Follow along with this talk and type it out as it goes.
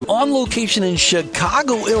on location in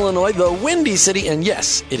Chicago, Illinois, the Windy City. And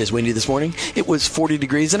yes, it is windy this morning. It was 40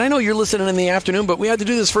 degrees. And I know you're listening in the afternoon, but we had to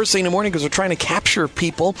do this first thing in the morning because we're trying to capture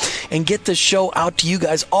people and get the show out to you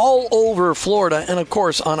guys all over Florida and, of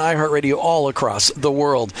course, on iHeartRadio all across the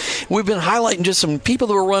world. We've been highlighting just some people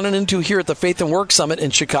that we're running into here at the Faith and Work Summit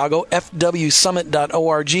in Chicago,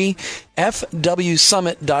 fwsummit.org,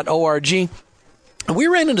 fwsummit.org. We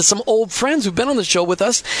ran into some old friends who've been on the show with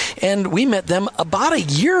us, and we met them about a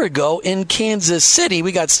year ago in Kansas City.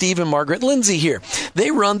 We got Steve and Margaret Lindsey here.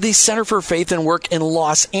 They run the Center for Faith and Work in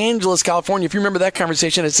Los Angeles, California. If you remember that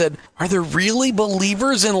conversation, it said, are there really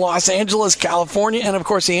believers in Los Angeles, California? And, of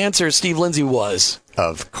course, the answer, Steve Lindsey, was...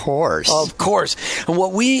 Of course. Of course. And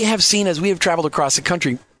what we have seen as we have traveled across the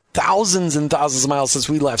country, thousands and thousands of miles since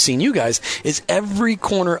we last seen you guys, is every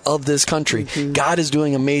corner of this country. Mm-hmm. God is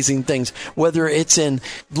doing amazing things. Whether it's in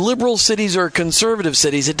liberal cities or conservative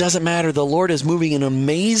cities, it doesn't matter. The Lord is moving in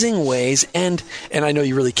amazing ways. And I know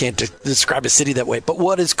you really can't describe a city that way, but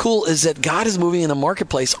what is cool is that God is moving in a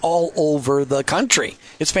marketplace all over the country.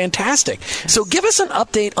 It's fantastic. Yes. So give us an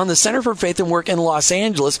update on the Center for Faith and Work in Los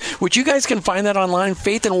Angeles, which you guys can find that online,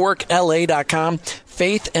 faithandworkla.com.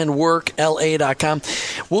 faithandworkla.com.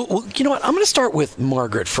 Well, you know what? I'm going to start with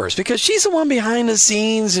Margaret first because she's the one behind the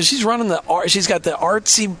scenes and she's running the art. She's got the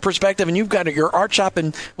artsy perspective, and you've got your art shop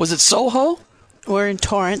in, was it Soho? We're in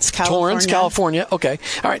Torrance, California. Torrance, California. Okay.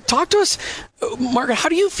 All right. Talk to us, Margaret. How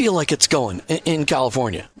do you feel like it's going in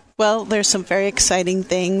California? Well, there's some very exciting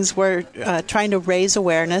things. We're trying to raise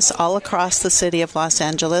awareness all across the city of Los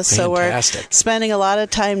Angeles. Fantastic. So we're spending a lot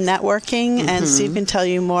of time networking, mm-hmm. and Steve can tell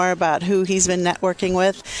you more about who he's been networking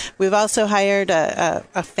with. We've also hired a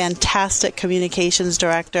fantastic communications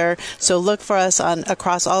director. So look for us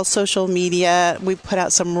across all social media. We put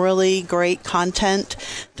out some really great content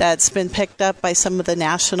that's been picked up by some of the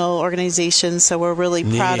national organizations. So we're really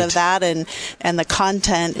proud of that. And the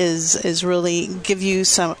content is really give you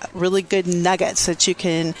some really good nuggets that you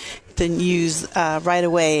can then use right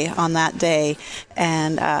away on that day.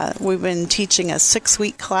 And we've been teaching a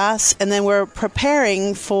 6-week class, and then we're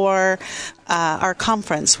preparing for our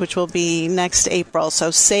conference, which will be next April.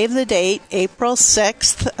 So save the date, April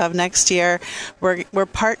 6th of next year. We're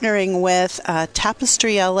partnering with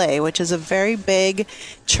Tapestry LA, which is a very big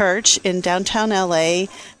church in downtown LA.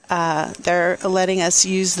 They're letting us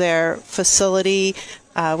use their facility,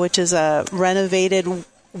 which is a renovated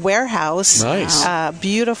warehouse. Nice.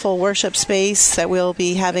 Beautiful worship space that we'll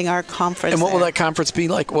be having our conference. And what will that conference be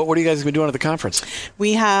like? What are you guys going to be doing at the conference?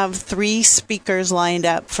 We have 3 speakers lined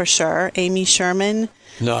up for sure. Amy Sherman.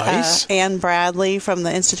 Nice. Ann Bradley from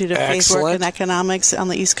the Institute of Faith, Work, and Economics on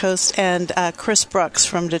the East Coast, and Chris Brooks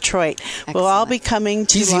from Detroit. Excellent. We'll all be coming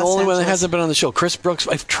to He's Los the only Angeles. one that hasn't been on the show. Chris Brooks.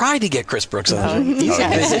 I've tried to get Chris Brooks on the show. He's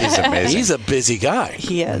amazing. He's a busy guy.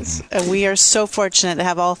 He is. And we are so fortunate to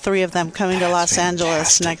have all 3 of them coming to Los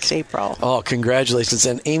Angeles next April. Oh, congratulations.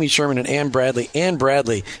 And Amy Sherman and Ann Bradley. Ann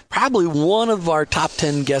Bradley, probably one of our top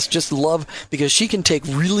 10 guests. Just love because she can take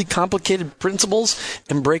really complicated principles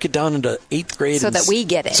and break it down into 8th grade. So that we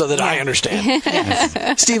get it. So that I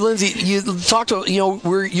understand. Steve Lindsey, you talked to,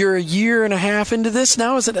 you're a year and a half into this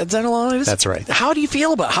now. Is that how long it is? That's right. How do you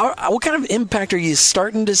feel about what kind of impact are you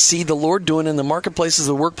starting to see the Lord doing in the marketplaces,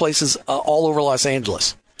 the workplaces all over Los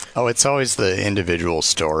Angeles? Oh, it's always the individual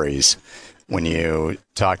stories when you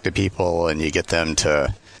talk to people and you get them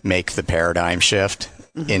to make the paradigm shift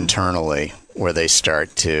internally, where they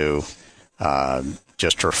start to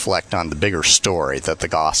just reflect on the bigger story that the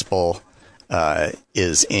gospel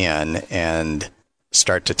is in, and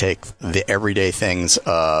start to take the everyday things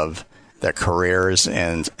of their careers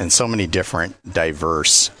and so many different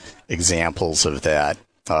diverse examples of that.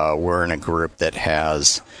 We're in a group that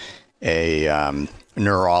has a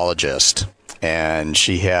neurologist, and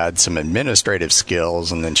she had some administrative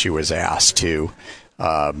skills, and then she was asked to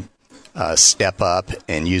step up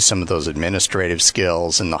and use some of those administrative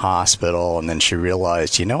skills in the hospital. And then she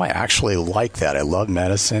realized, I actually like that. I love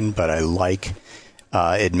medicine, but I like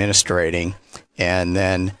administrating. And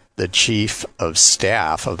then the chief of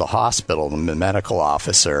staff of the hospital, the medical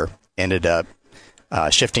officer, ended up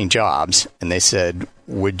shifting jobs. And they said,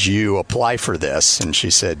 would you apply for this? And she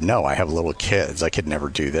said, no, I have little kids. I could never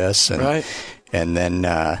do this. And, right. And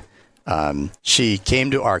then she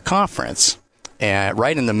came to our conference. And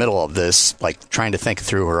right in the middle of this, like trying to think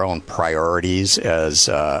through her own priorities as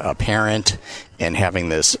a parent and having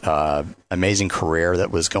this amazing career that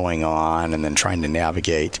was going on, and then trying to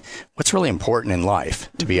navigate what's really important in life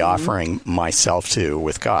to be offering myself to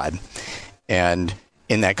with God. And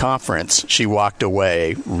in that conference, she walked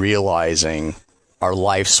away realizing our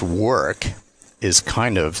life's work is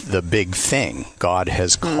kind of the big thing God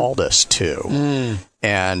has called us to.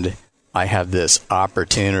 And I have this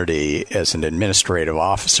opportunity as an administrative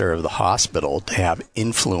officer of the hospital to have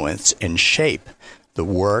influence and shape the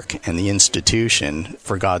work and the institution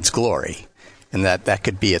for God's glory. And that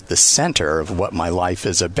could be at the center of what my life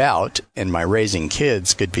is about. And my raising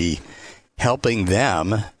kids could be helping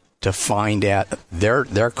them to find out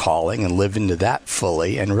their calling and live into that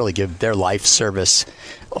fully and really give their life service,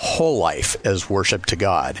 whole life, as worship to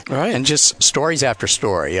God. Right. And just stories after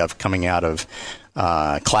story of coming out of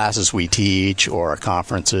classes we teach or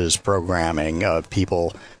conferences, programming, of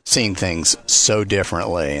people seeing things so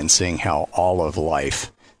differently and seeing how all of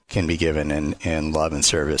life can be given in love and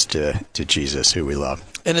service to Jesus, who we love.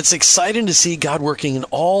 And it's exciting to see God working in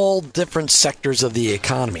all different sectors of the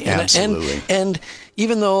economy. Absolutely. And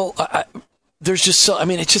even though there's just so,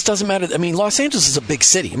 it just doesn't matter. Los Angeles is a big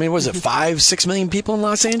city. Was it 5-6 million people in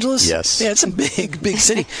Los Angeles? Yes. Yeah, it's a big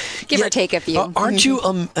city. Give or take a few. Aren't you,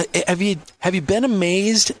 have you been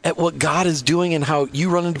amazed at what God is doing and how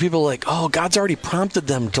you run into people like, oh, God's already prompted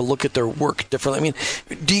them to look at their work differently?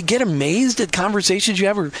 Do you get amazed at conversations you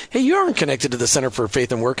have where, hey, you aren't connected to the Center for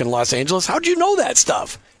Faith and Work in Los Angeles. How'd you know that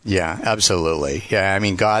stuff? Yeah, absolutely. Yeah,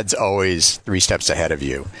 God's always 3 steps ahead of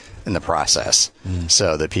you in the process.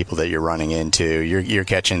 So the people that you're running into, you're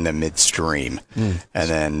catching them midstream and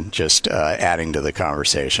then just adding to the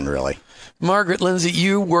conversation, really. Margaret, Lindsey,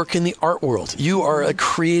 you work in the art world. You are a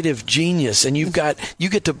creative genius, and you get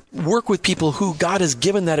to work with people who God has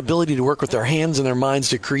given that ability to work with their hands and their minds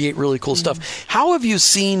to create really cool stuff. How have you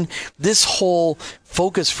seen this whole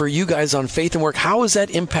focus for you guys on faith and work? How has that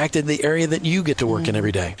impacted the area that you get to work in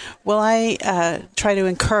every day? Well, I try to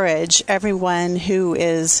encourage everyone who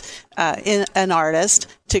is an artist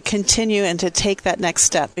to continue and to take that next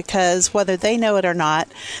step, because whether they know it or not,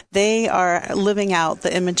 they are living out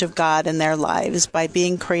the image of God in their lives by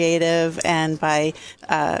being creative and by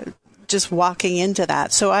just walking into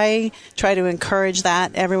that. So I try to encourage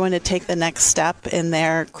everyone to take the next step in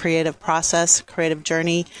their creative process, creative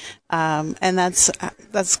journey. And that's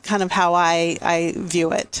kind of how I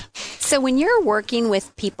view it. So when you're working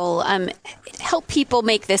with people, help people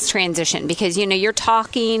make this transition, because you're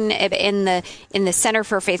talking in the Center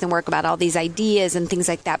for Faith and Work about all these ideas and things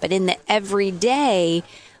like that, but in the everyday,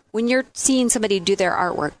 when you're seeing somebody do their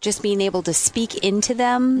artwork, just being able to speak into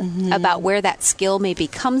them about where that skill maybe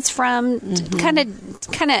comes from, kind of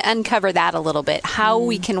uncover that a little bit, how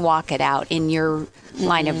we can walk it out in your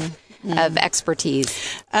line of expertise.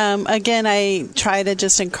 Again, I try to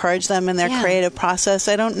just encourage them in their creative process.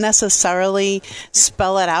 I don't necessarily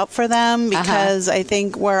spell it out for them, because I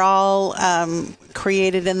think we're all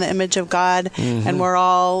created in the image of God, and we're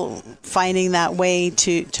all finding that way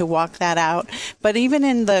to walk that out. But even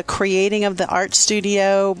in the creating of the art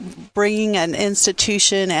studio, bringing an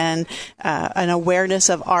institution and an awareness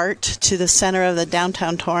of art to the center of the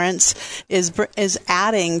downtown Torrance is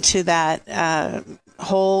adding to that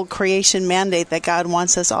whole creation mandate that God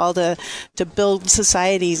wants us all to build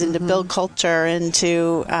societies and to build culture and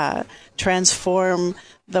to transform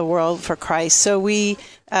the world for Christ. So we,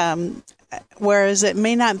 whereas it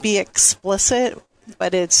may not be explicit,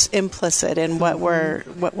 but it's implicit in what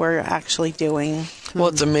we're actually doing. Well,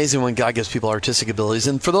 it's amazing when God gives people artistic abilities.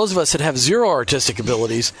 And for those of us that have zero artistic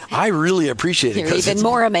abilities, I really appreciate it. You're even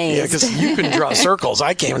more amazed. Yeah, because you can draw circles.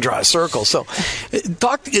 I can't even draw a circle. So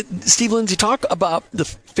Steve, Lindsey, talk about the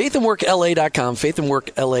faithandworkla.com,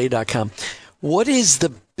 faithandworkla.com. What is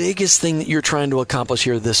the biggest thing that you're trying to accomplish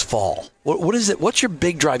here this fall? What is it? What's your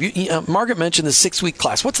big drive? Margaret mentioned the 6-week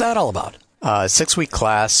class. What's that all about? 6-week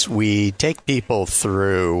class, we take people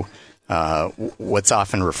through what's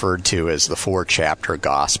often referred to as the 4-chapter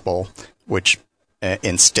gospel, which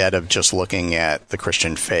instead of just looking at the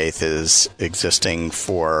Christian faith is existing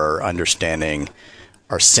for understanding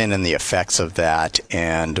our sin and the effects of that,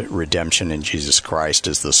 and redemption in Jesus Christ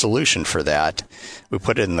is the solution for that. We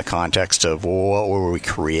put it in the context of what were we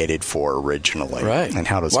created for originally? Right. And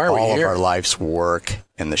how does all of our life's work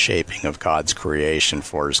and the shaping of God's creation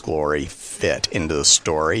for His glory fit into the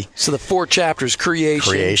story? So the 4 chapters: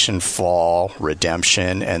 creation, fall,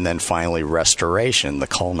 redemption, and then finally restoration, the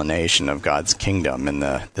culmination of God's kingdom in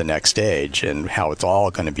the next age, and how it's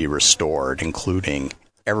all going to be restored, including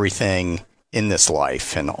everything in this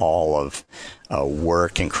life, and all of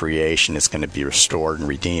work and creation is going to be restored and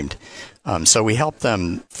redeemed. So we help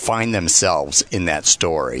them find themselves in that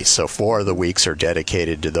story. So 4 of the weeks are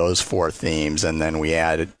dedicated to those 4 themes, and then we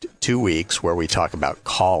added 2 weeks where we talk about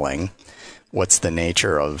calling, what's the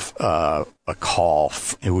nature of a call,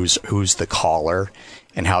 who's the caller,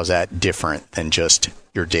 and how's that different than just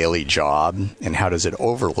your daily job, and how does it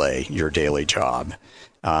overlay your daily job?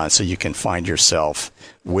 So you can find yourself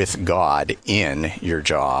with God in your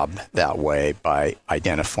job that way by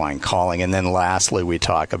identifying calling. And then lastly, we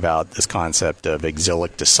talk about this concept of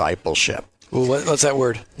exilic discipleship. Well, what's that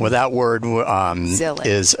word? Well, that word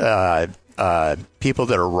is people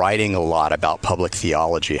that are writing a lot about public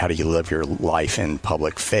theology. How do you live your life in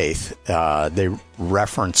public faith? They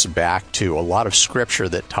reference back to a lot of scripture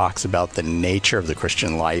that talks about the nature of the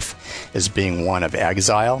Christian life as being one of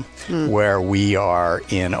exile, where we are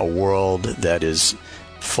in a world that is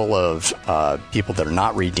full of people that are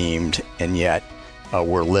not redeemed, and yet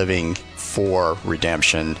we're living for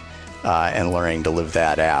redemption and learning to live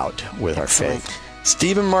that out with our faith.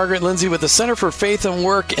 Steve and Margaret Lindsey with the Center for Faith and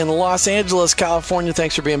Work in Los Angeles, California.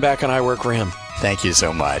 Thanks for being back on iWork4Him. Thank you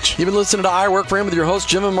so much. You've been listening to iWork4Him with your hosts,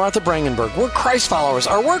 Jim and Martha Brangenberg. We're Christ followers.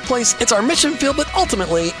 Our workplace, it's our mission field, but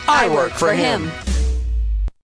ultimately, I work for Him.